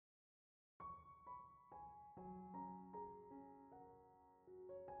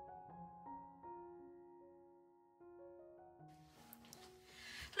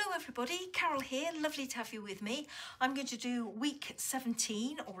Hello everybody, Carol here, lovely to have you with me. I'm going to do week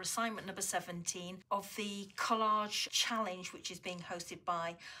 17 or assignment number 17 of the Collage challenge, which is being hosted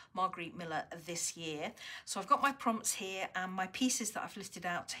by Margarete Miller this year. So I've got my prompts here and my pieces that I've listed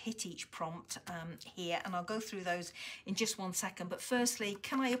out to hit each prompt here, and I'll go through those in just one second. But firstly,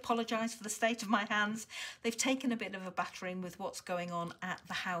 can I apologise for the state of my hands? They've taken a bit of a battering with what's going on at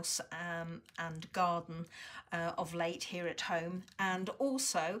the house and garden of late here at home, and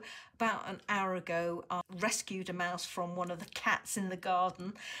also about an hour ago I rescued a mouse from one of the cats in the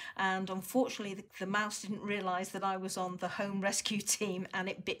garden, and unfortunately the mouse didn't realise that I was on the home rescue team and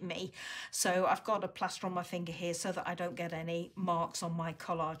it bit me. So I've got a plaster on my finger here so that I don't get any marks on my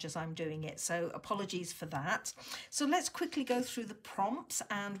collage as I'm doing it, so apologies for that. So let's quickly go through the prompts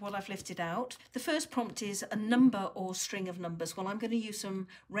and what I've lifted out. The first prompt is a number or string of numbers. Well, I'm going to use some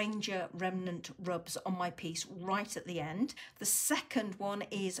Ranger Remnant rubs on my piece right at the end. The second one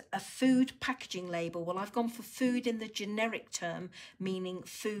is a food packaging label. Well, I've gone for food in the generic term, meaning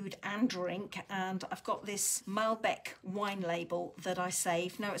food and drink, and I've got this Malbec wine label that I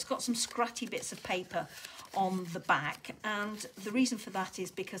saved. Now it's got some scratchy bits of paper on the back, and the reason for that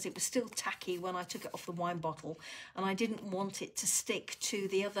is because it was still tacky when I took it off the wine bottle, and I didn't want it to stick to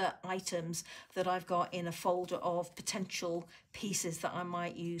the other items that I've got in a folder of potential pieces that I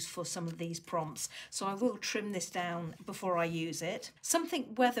might use for some of these prompts. So I will trim this down before I use it.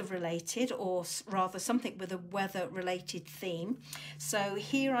 Something weather related, or rather something with a weather related theme. So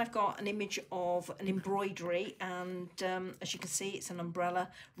here I've got an image of an embroidery, and as you can see it's an umbrella.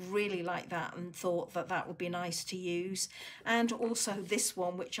 Really like that and thought that that would be nice to use. And also this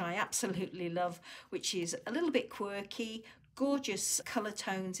one, which I absolutely love, which is a little bit quirky, gorgeous colour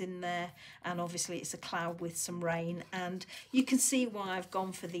tones in there, and obviously it's a cloud with some rain, and you can see why I've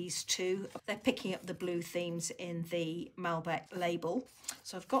gone for these two. They're picking up the blue themes in the Malbec label,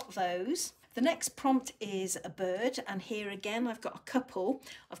 so I've got those. The next prompt is a bird, and here again I've got a couple.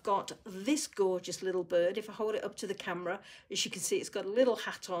 I've got this gorgeous little bird. If I hold it up to the camera, as you can see, it's got a little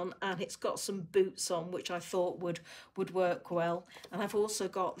hat on and it's got some boots on, which I thought would work well. And I've also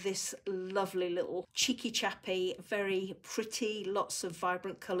got this lovely little cheeky chappy, very pretty, lots of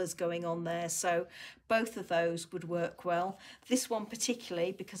vibrant colours going on there, so both of those would work well. This one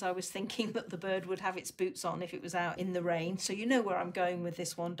particularly because I was thinking that the bird would have its boots on if it was out in the rain, so you know where I'm going with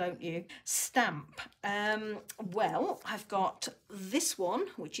this one, don't you? Stamp. Well, I've got this one,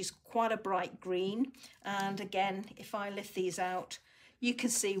 which is quite a bright green, and again, if I lift these out, you can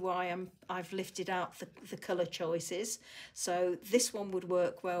see why I've lifted out the colour choices. So this one would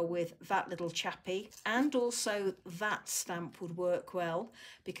work well with that little chappy, and also that stamp would work well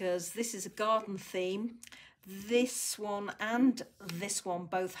because this is a garden theme. This one and this one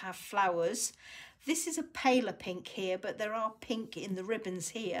both have flowers. This is a paler pink here, but there are pink in the ribbons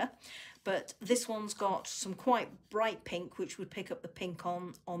here. But this one's got some quite bright pink, which would pick up the pink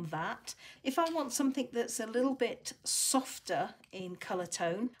on that. If I want something that's a little bit softer in colour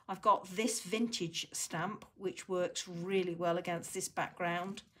tone, I've got this vintage stamp, which works really well against this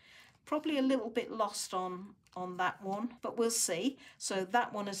background. Probably a little bit lost on that one, but we'll see. So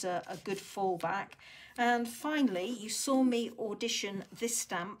that one is a good fallback. And finally, you saw me audition this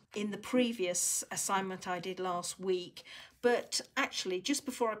stamp in the previous assignment I did last week, but actually just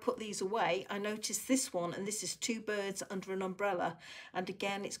before I put these away, I noticed this one, and this is two birds under an umbrella, and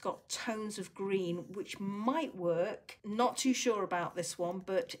again it's got tones of green which might work. Not too sure about this one,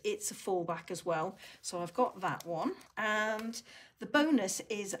 but it's a fallback as well, so I've got that one. And the bonus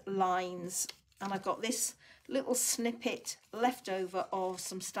is lines, and I've got this little snippet left over of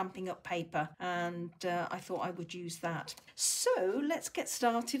some Stampin' Up paper, and I thought I would use that. So let's get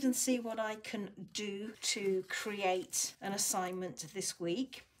started and see what I can do to create an assignment this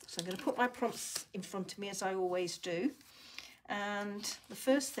week. So I'm going to put my prompts in front of me as I always do, and the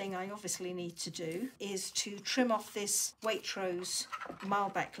first thing I obviously need to do is to trim off this Waitrose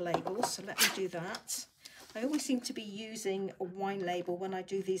Malbec label, so let me do that. I always seem to be using a wine label when I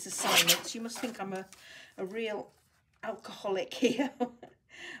do these assignments. You must think I'm a real alcoholic here,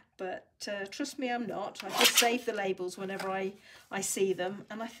 but trust me, I'm not. I just save the labels whenever I see them,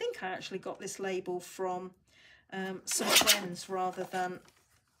 and I think I actually got this label from some friends rather than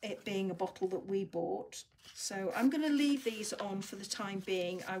it being a bottle that we bought. So I'm going to leave these on for the time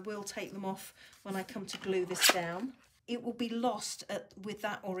being. I will take them off when I come to glue this down. It will be lost with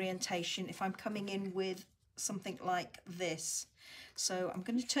that orientation if I'm coming in with something like this. So I'm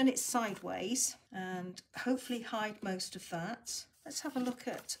going to turn it sideways and hopefully hide most of that. Let's have a look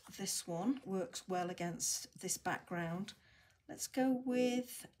at this one. Works well against this background. Let's go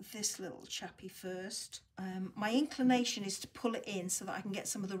with this little chappy first. My inclination is to pull it in so that I can get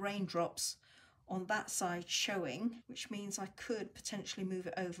some of the raindrops on that side showing, which means I could potentially move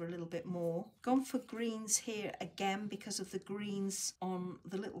it over a little bit more. Gone for greens here again because of the greens on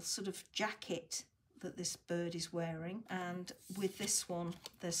the little sort of jacket that this bird is wearing, and with this one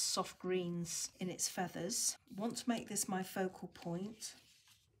there's soft greens in its feathers. Want to make this my focal point.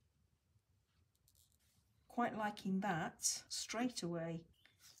 Quite liking that straight away.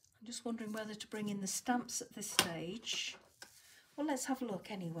 I'm just wondering whether to bring in the stamps at this stage. Well, let's have a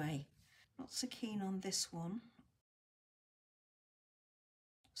look anyway. Not so keen on this one.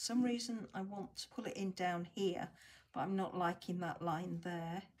 For some reason I want to pull it in down here, but I'm not liking that line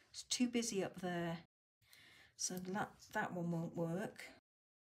there. It's too busy up there, so that one won't work.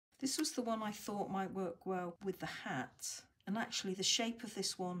 This was the one I thought might work well with the hat, and actually the shape of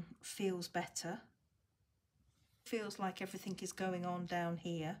this one feels better. Feels like everything is going on down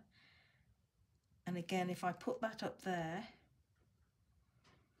here, and again if I put that up there,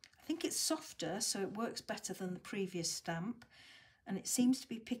 I think it's softer, so it works better than the previous stamp, and it seems to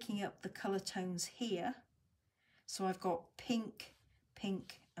be picking up the colour tones here. So I've got pink,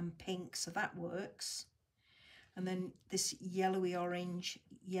 pink and pink, so that works. And then this yellowy orange,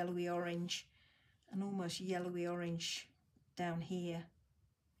 and almost yellowy orange down here.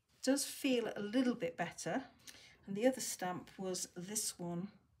 It does feel a little bit better. And the other stamp was this one,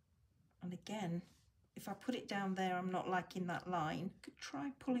 and again, if I put it down there, I'm not liking that line. Could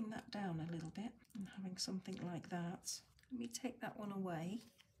try pulling that down a little bit and having something like that. Let me take that one away.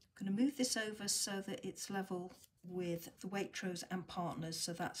 I'm going to move this over so that it's level with the Waitrose and Partners,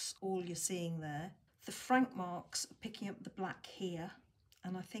 so that's all you're seeing there. The frank marks are picking up the black here,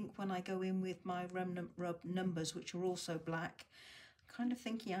 and I think when I go in with my Remnant Rub numbers, which are also black, I'm kind of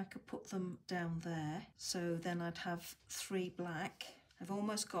thinking I could put them down there, so then I'd have 3 black. I've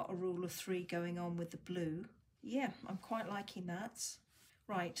almost got a rule of 3 going on with the blue. Yeah, I'm quite liking that.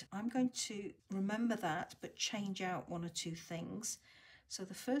 Right, I'm going to remember that, but change out 1 or 2 things. So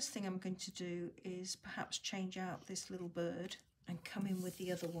the first thing I'm going to do is perhaps change out this little bird and come in with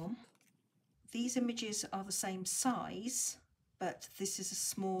the other one. These images are the same size, but this is a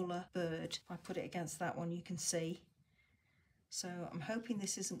smaller bird. If I put it against that one, you can see. So I'm hoping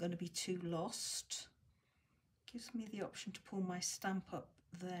this isn't going to be too lost. Gives me the option to pull my stamp up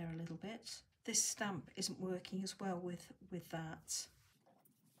there a little bit. This stamp isn't working as well with that.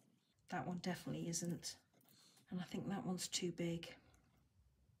 That one definitely isn't. And I think that one's too big.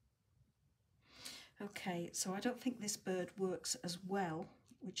 Okay, so I don't think this bird works as well,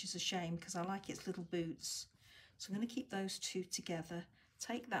 which is a shame because I like its little boots. So I'm going to keep those 2 together.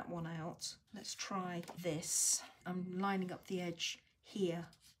 Take that one out. Let's try this. I'm lining up the edge here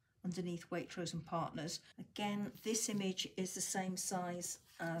underneath Waitrose and Partners. Again, this image is the same size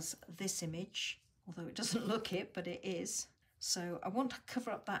as this image, although it doesn't look it, but it is. So I want to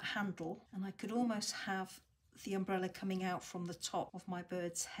cover up that handle, and I could almost have the umbrella coming out from the top of my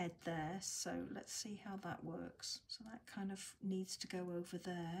bird's head there. So let's see how that works. So that kind of needs to go over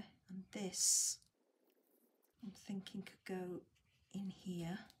there, and this I'm thinking could go in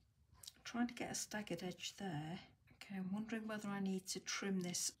here. I'm trying to get a staggered edge there. Okay, I'm wondering whether I need to trim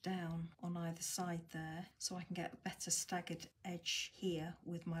this down on either side there so I can get a better staggered edge here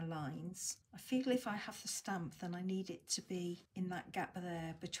with my lines. I feel if I have the stamp, then I need it to be in that gap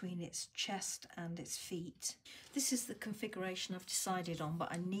there between its chest and its feet. This is the configuration I've decided on,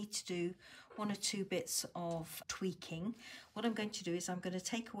 but I need to do 1 or 2 bits of tweaking. What I'm going to do is I'm going to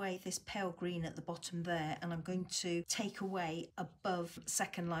take away this pale green at the bottom there, and I'm going to take away above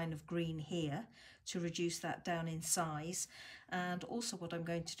second line of green here to reduce that down in size. And also what I'm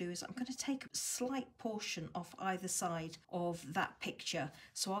going to do is I'm going to take a slight portion off either side of that picture,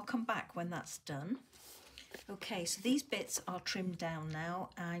 so I'll come back when that's done. Okay, so these bits are trimmed down now.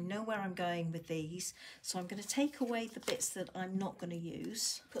 I know where I'm going with these, so I'm going to take away the bits that I'm not going to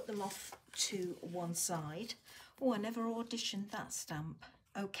use, put them off to one side. Oh, I never auditioned that stamp.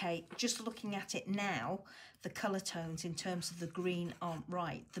 Okay, just looking at it now, the colour tones in terms of the green aren't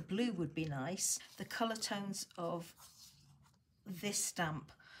right. The blue would be nice. The colour tones of this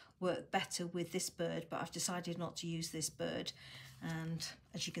stamp work better with this bird, but I've decided not to use this bird, and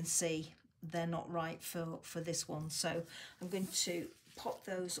as you can see, they're not right for this one. So I'm going to pop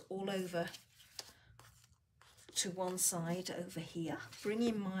those all over to one side over here, bring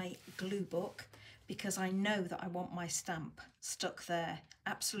in my glue book, because I know that I want my stamp stuck there,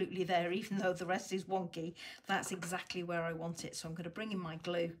 absolutely there, even though the rest is wonky. That's exactly where I want it. So I'm going to bring in my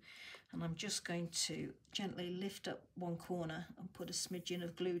glue, and I'm just going to gently lift up one corner and put a smidgen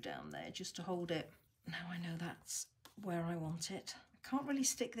of glue down there just to hold it. Now I know that's where I want it. I can't really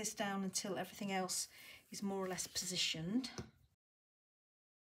stick this down until everything else is more or less positioned.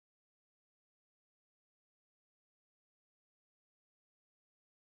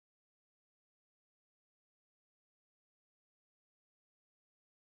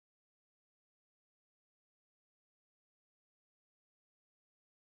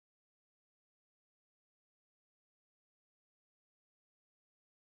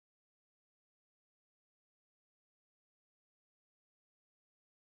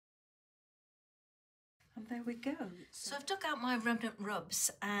 And there we go. So I've dug out my remnant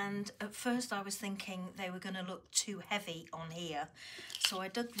rubs, and at first I was thinking they were going to look too heavy on here. So I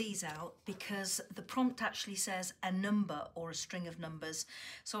dug these out because the prompt actually says a number or a string of numbers.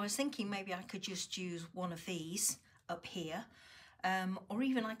 So I was thinking maybe I could just use one of these up here, or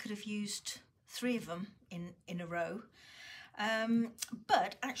even I could have used 3 of them in a row.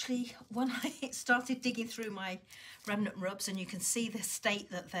 But actually, when I started digging through my remnant rubs, and you can see the state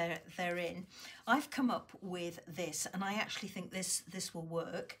that they're in, I've come up with this, and I actually think this will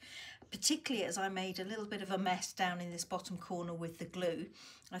work, particularly as I made a little bit of a mess down in this bottom corner with the glue.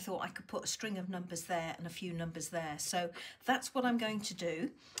 I thought I could put a string of numbers there and a few numbers there. So that's what I'm going to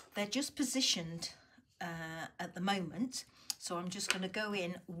do. They're just positioned at the moment, so I'm just going to go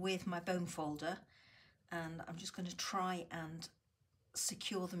in with my bone folder, and I'm just going to try and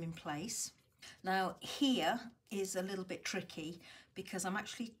secure them in place. Now here is a little bit tricky because I'm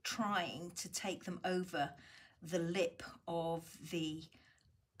actually trying to take them over the lip of the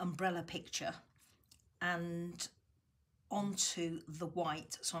umbrella picture and onto the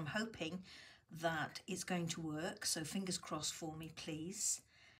white. So I'm hoping that it's going to work. So fingers crossed for me, please.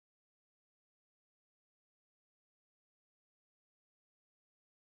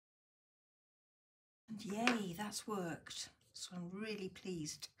 And yay, that's worked. So I'm really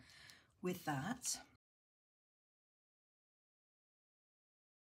pleased with that.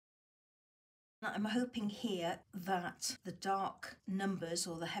 I'm hoping here that the dark numbers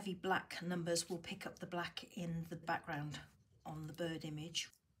or the heavy black numbers will pick up the black in the background on the bird image.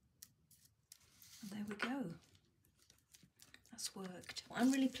 And there we go. That's worked.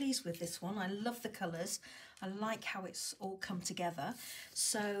 I'm really pleased with this one. I love the colours. I like how it's all come together.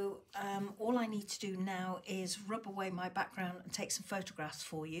 So all I need to do now is rub away my background and take some photographs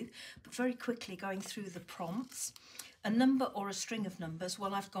for you. But very quickly, going through the prompts. A number or a string of numbers.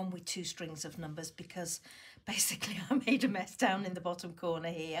 Well, I've gone with 2 strings of numbers because basically I made a mess down in the bottom corner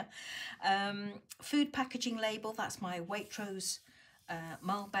here. Food packaging label, that's my Waitrose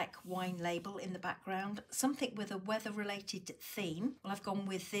Malbec wine label in the background. Something with a weather related theme. Well, I've gone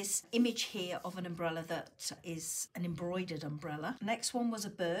with this image here of an umbrella that is an embroidered umbrella. Next one was a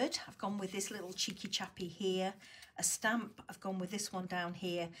bird. I've gone with this little cheeky chappy here. A stamp, I've gone with this one down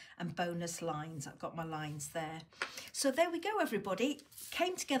here, and bonus lines. I've got my lines there. So there we go, everybody.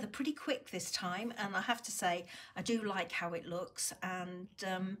 Came together pretty quick this time, and I have to say I do like how it looks, and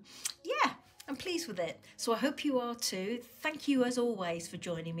yeah, I'm pleased with it. So I hope you are too. Thank you as always for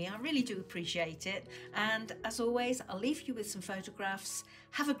joining me. I really do appreciate it. And as always, I'll leave you with some photographs.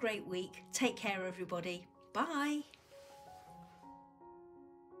 Have a great week. Take care, everybody. Bye.